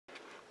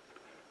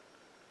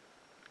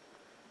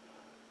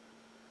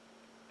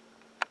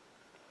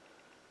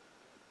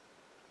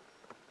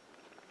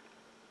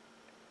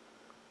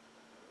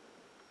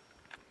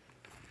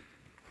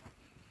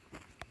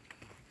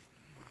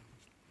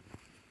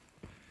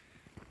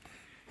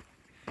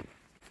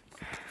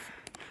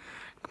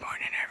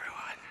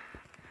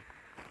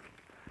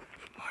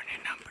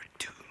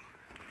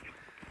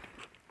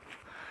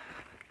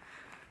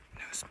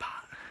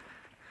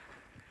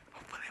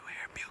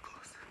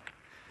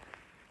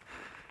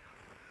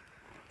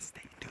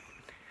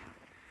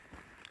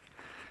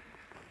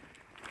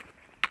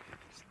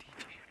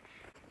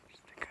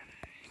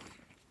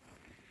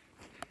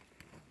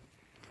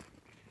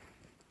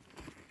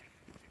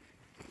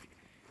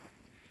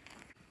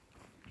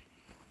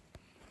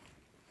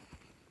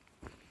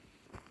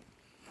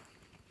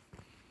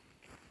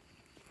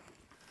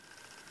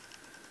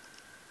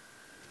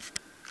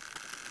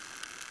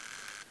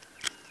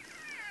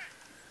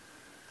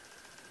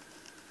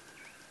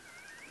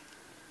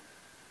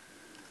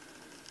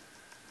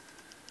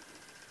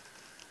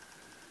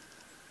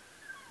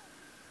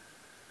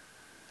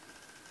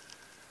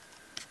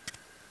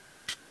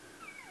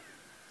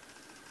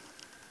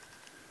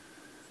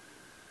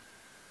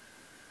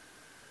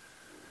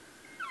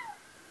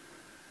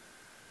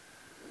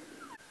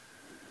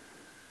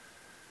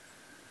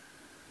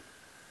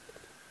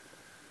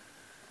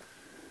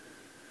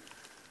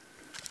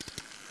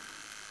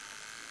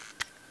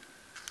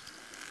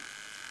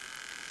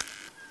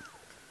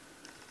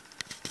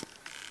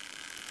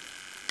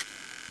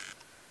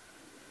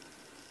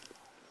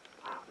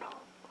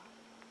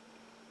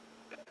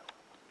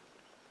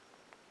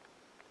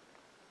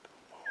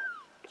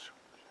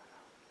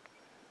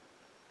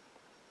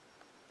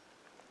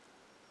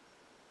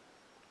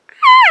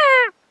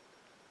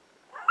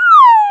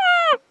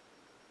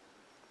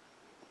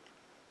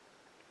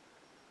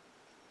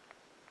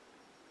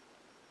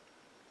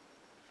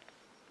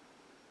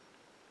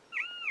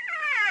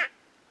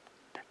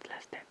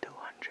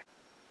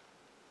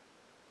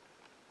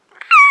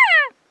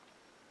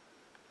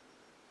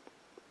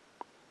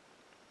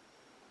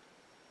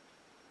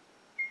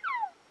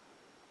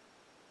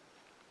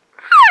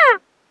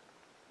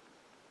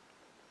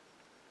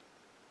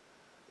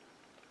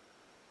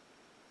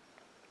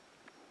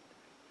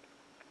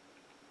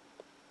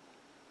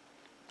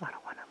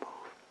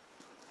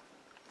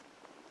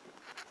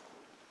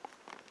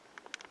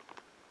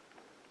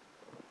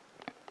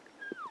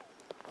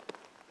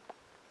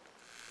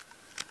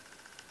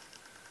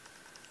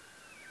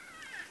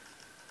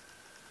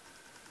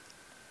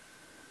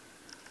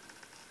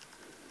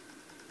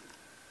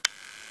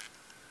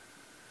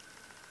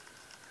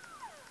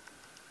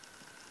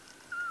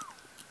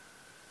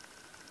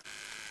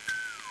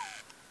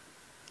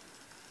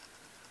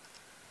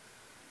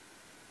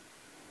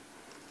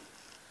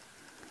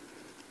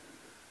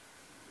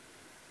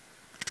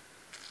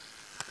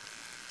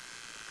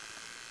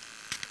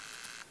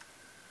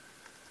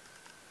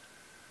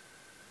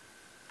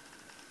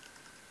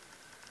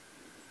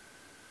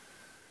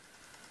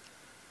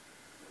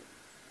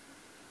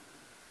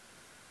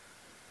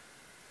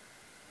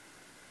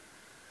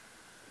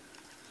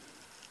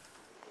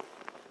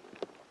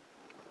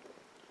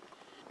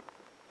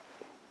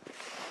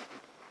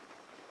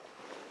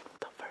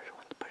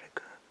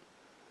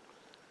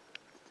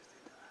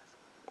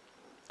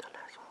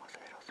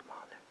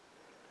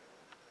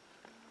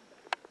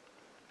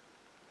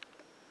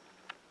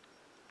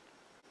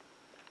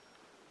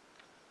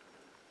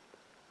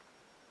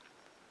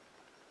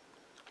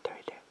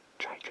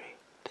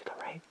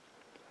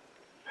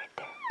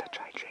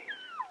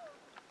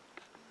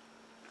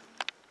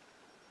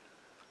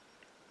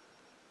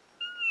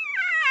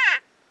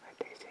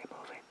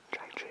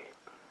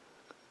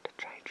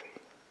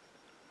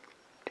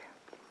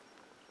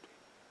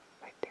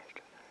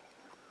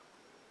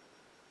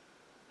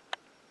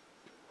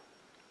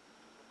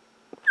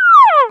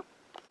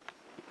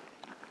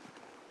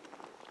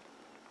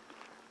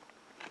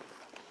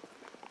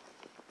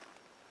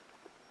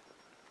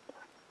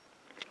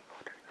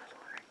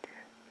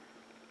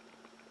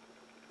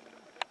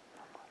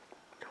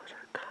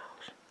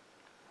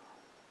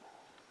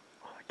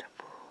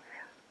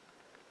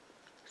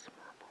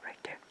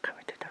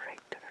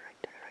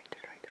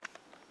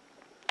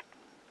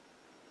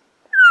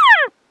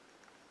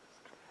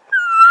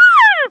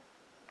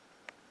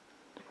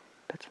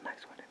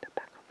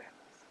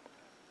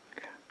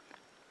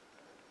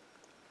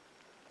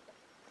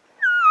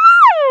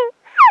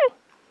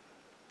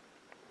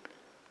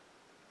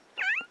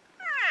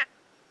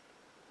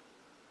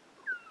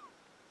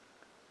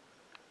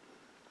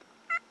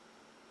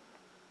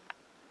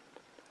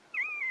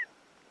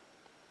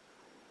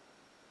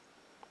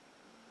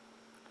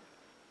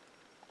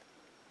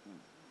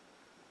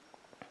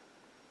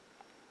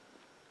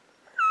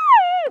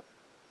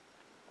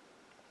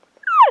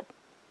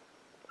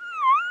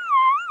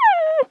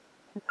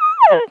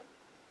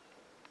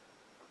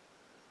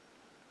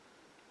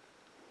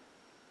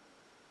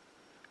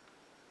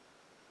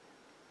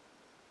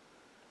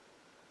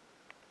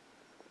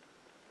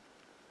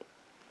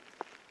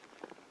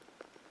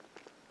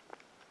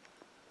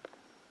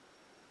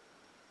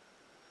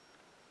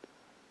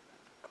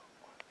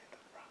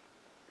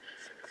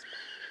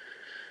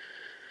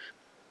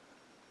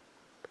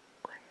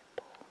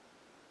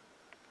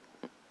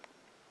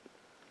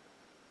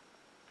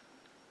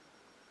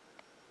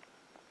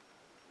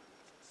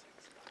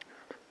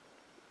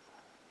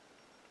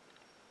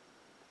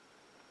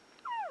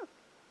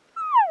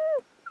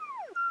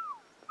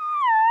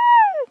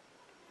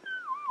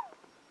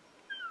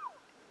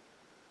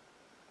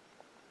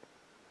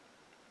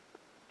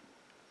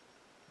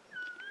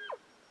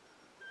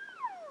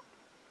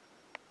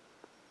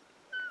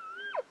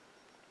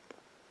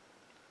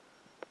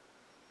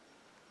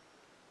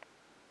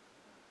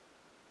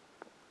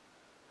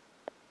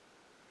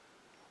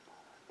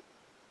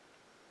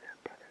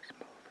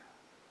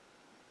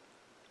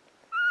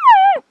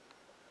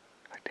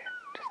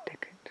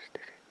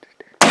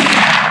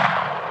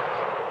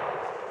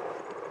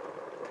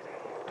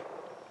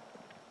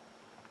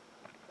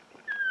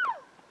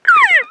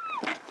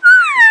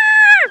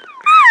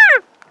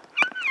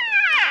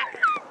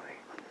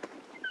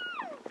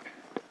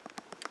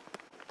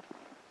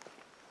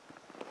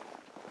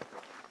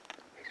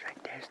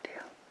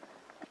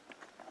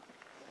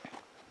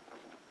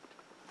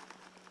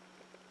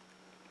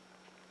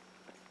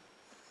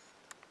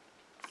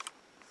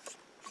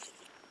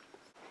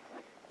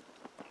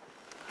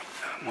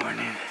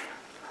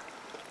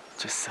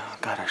just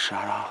got a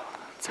shot off.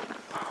 It's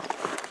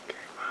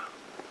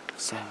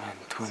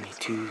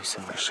 7:22,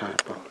 so I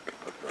shot about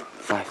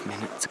 5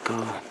 minutes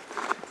ago.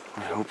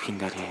 We're hoping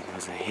that it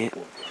was a hit.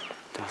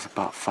 There was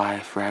about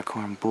 5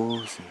 raghorn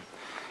bulls, and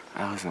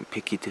I wasn't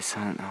picky this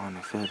hunt. I want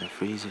to fill the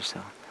freezer,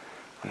 so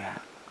we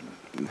had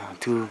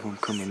 2 of them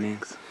coming in,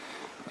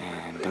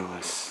 and there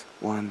was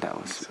one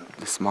that was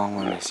the small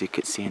one, as you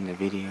could see in the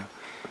video.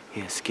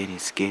 He was getting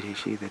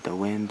skittish, either the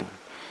wind or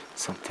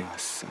something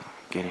was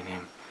getting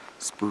him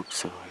spooked,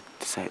 so I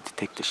decided to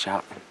take the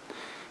shot and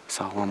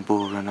saw one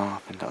bull run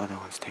off and the other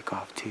ones take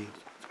off too.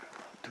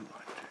 200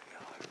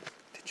 yards.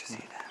 Did you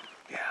see that?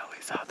 Yeah, we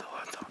saw the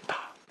ones on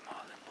top.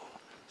 Smaller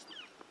bulls.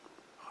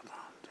 Hold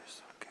on,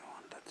 there's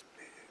one that's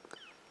big.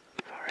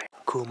 Alright,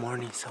 cool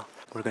morning, so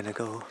we're gonna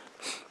go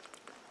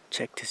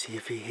check to see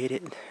if he hit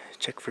it.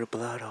 Check for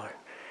blood, or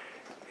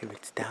if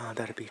it's down,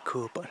 that'd be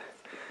cool, but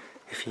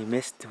if he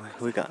missed,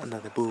 we got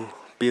another bull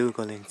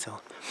bugling,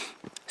 so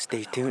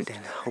stay tuned,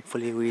 and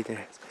hopefully we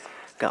either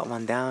got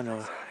one down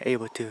or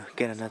able to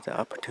get another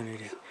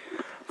opportunity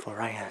for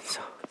Ryan.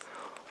 So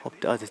hope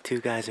the other 2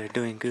 guys are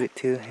doing good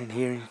too and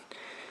hearing,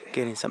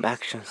 getting some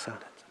action. So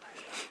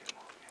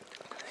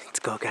let's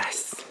go,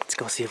 guys. Let's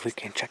go see if we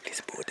can track this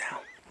bull down.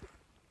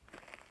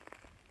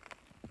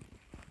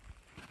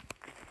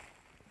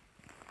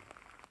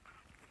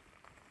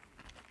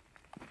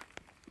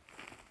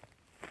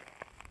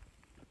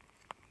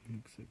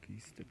 Looks like he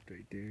stepped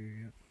right there,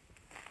 yep.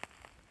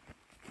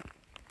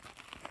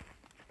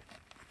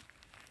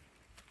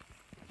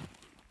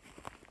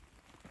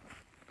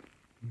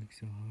 Looks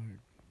so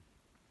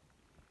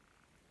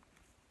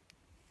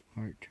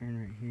hard turn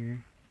right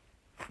here.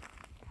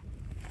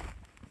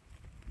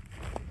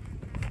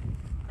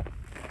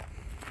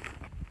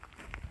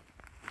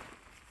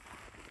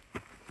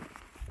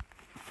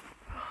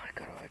 Oh, I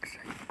got all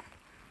excited.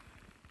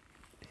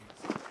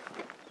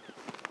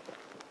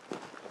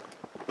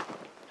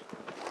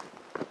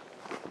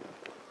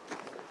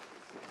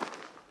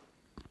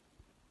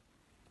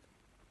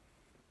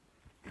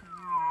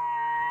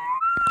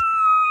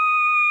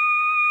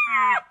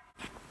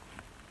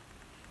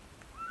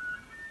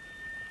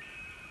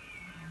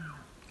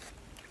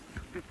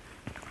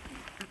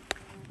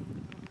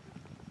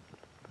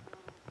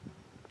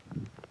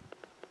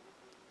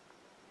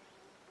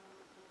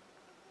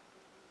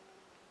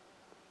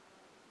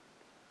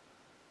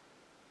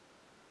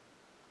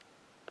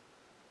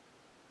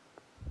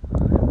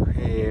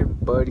 Hey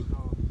everybody,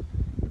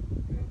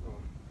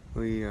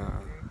 we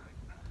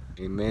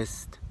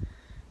missed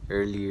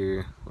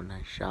earlier when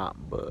I shot,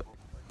 but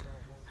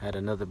had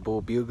another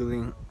bull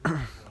bugling.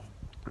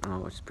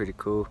 Oh, it's pretty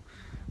cool,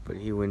 but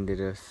he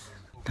winded us.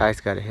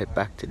 Ty's got to head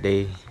back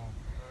today,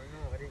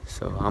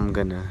 so I'm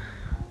gonna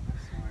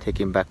take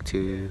him back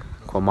to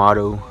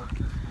Quemado,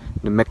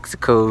 New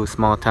Mexico,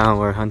 small town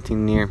we're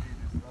hunting near,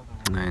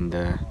 and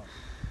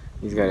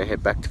he's got to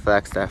head back to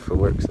Flagstaff for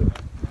work. So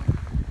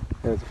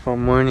it was a fun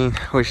morning.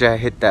 Wish I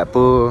hit that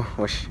bull.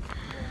 Wish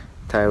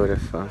Ty would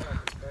have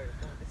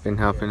been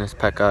helping us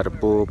pack out a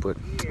bull, but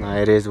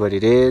it is what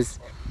it is,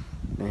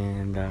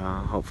 and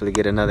hopefully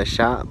get another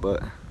shot.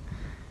 But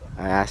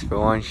I asked for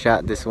one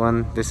shot this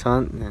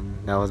hunt,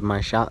 and that was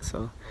my shot.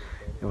 So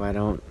if I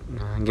don't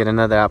get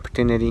another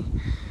opportunity,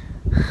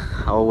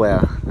 oh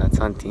well, that's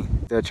hunting.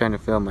 Still trying to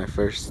film my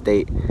first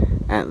state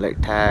antler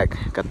tag.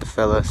 Got the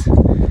fellas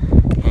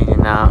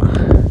hanging out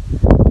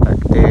back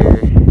there.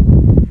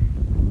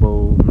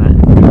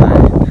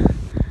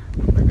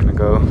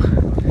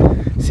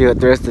 See what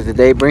the rest of the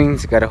day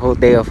brings. Got a whole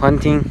day of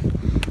hunting,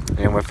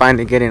 and we're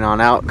finally getting on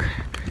out,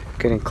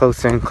 getting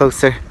closer and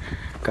closer.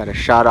 Got a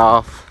shot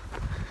off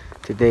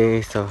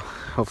today, so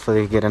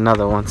hopefully get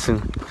another one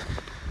soon.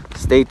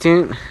 Stay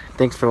tuned.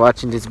 Thanks for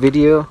watching this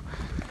video.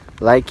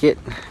 Like it,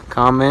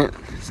 comment,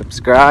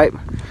 subscribe,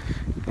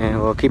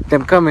 and we'll keep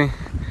them coming.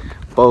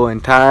 Bo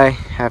and Ty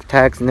have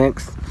tags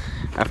next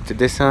after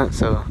this hunt,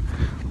 so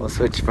we'll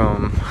switch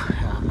from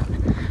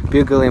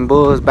bugling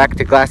bulls back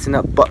to glassing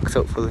up bucks,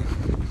 hopefully.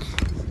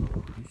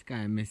 This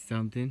guy missed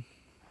something.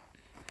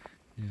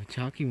 There's a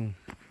chalky one.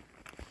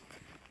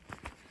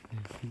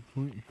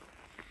 Point.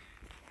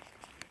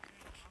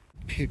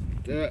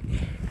 Picked up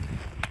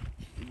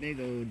a big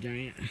old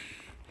giant.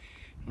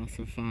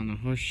 Also found a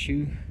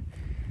horseshoe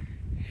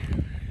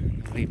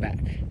on the way back.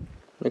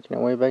 Making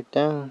our way back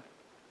down.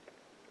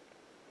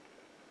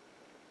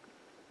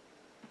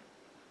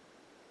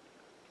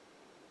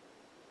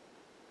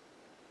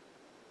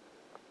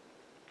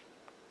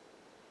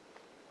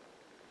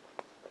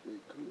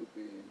 It could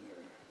be in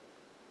there.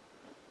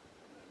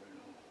 Never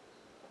know.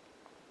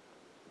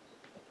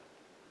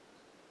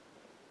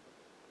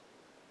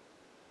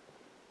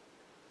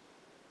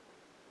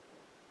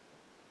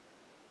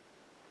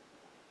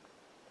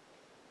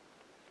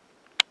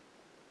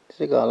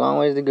 Still got a long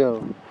ways to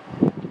go.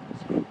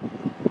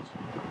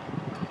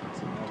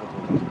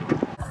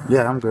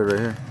 Yeah, I'm good right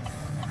here.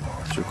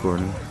 It's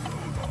recording.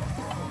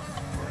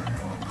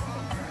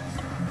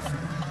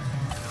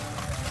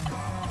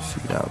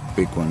 See that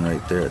big one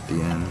right there at the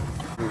end.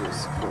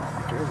 There's a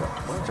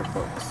bunch of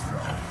bucks.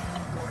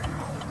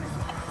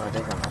 Are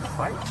they gonna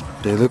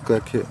fight? They look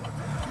like it.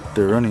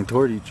 They're running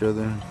toward each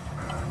other.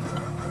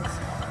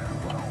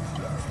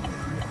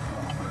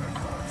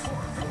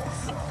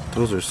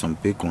 Those are some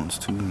big ones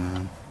too,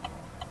 man.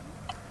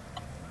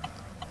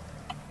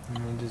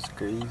 I'm just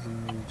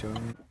grazing and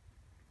enjoying.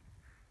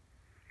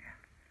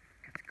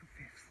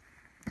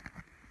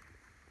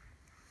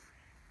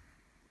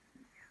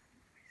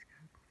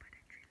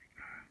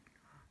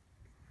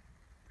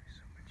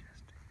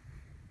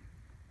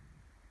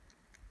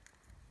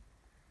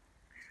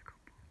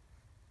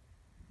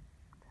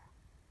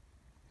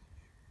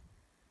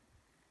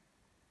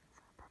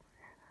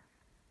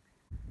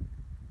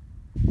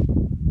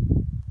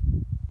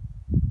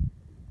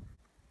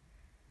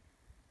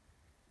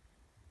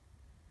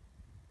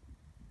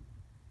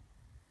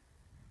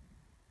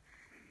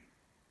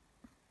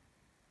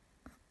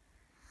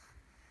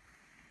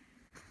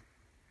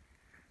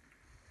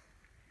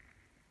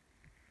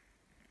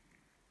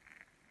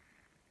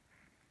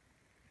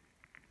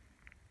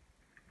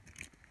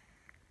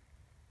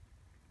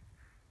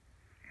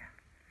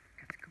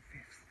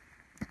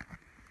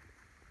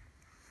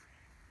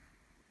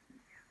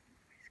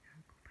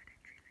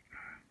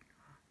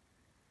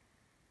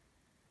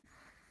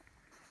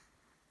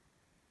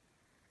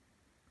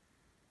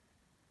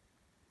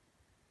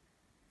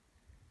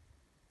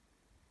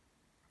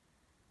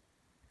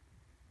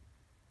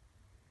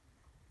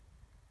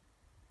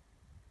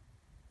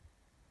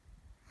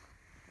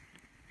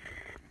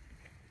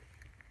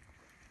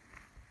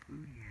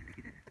 Ooh yeah, look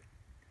at that.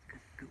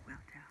 Good well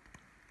tail.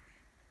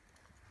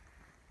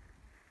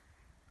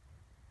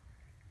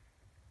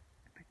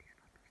 I bet these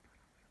puppies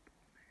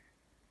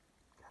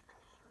start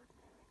off with a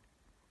bull, man.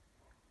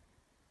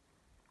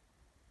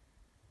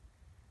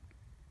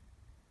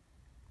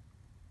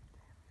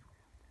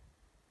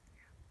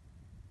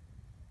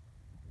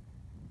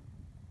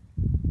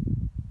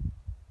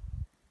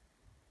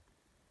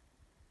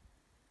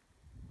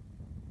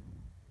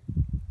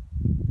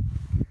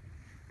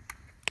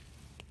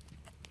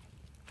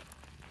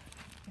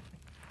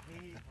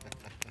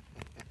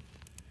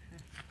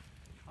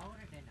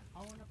 Older than a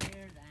polar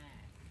bear's eye.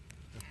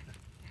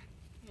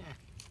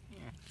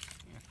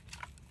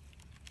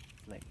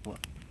 Like what?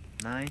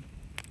 9?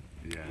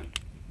 Yeah.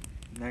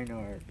 9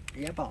 or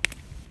yeah, about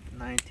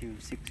 9 to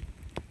 6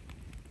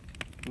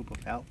 group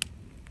of elk.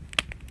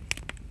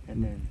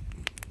 And then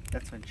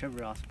that's when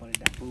Trevor all spotted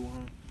that bull,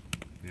 huh?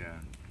 Yeah.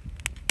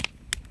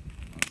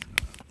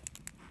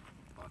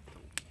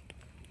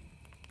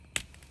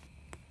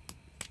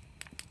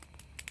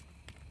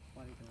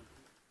 What are you doing?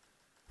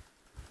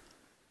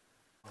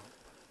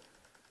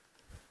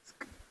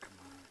 Come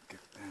on,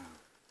 get down.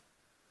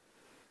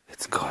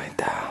 It's going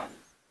down.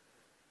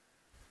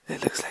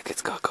 It looks like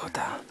it's gonna go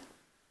down.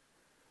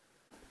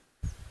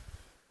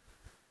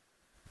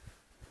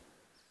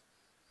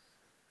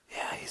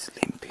 Yeah, he's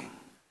limping.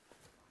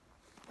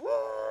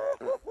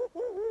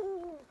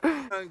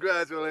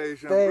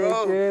 Congratulations,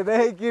 bro.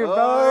 Thank you, bro.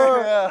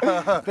 Oh,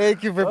 yeah.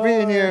 Thank you for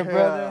being here,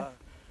 brother.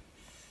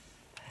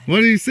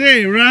 What do you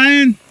say,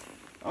 Ryan?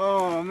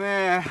 Oh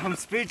man, I'm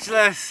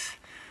speechless.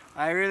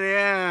 I really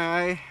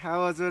am.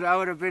 I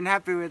would have been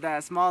happy with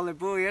that smaller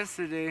bull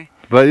yesterday.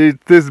 But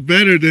it's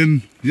better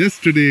than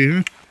yesterday,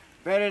 huh?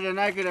 Better than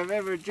I could have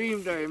ever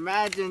dreamed or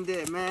imagined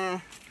it,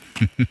 man.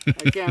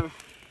 I can't.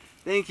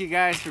 Thank you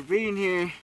guys for being here.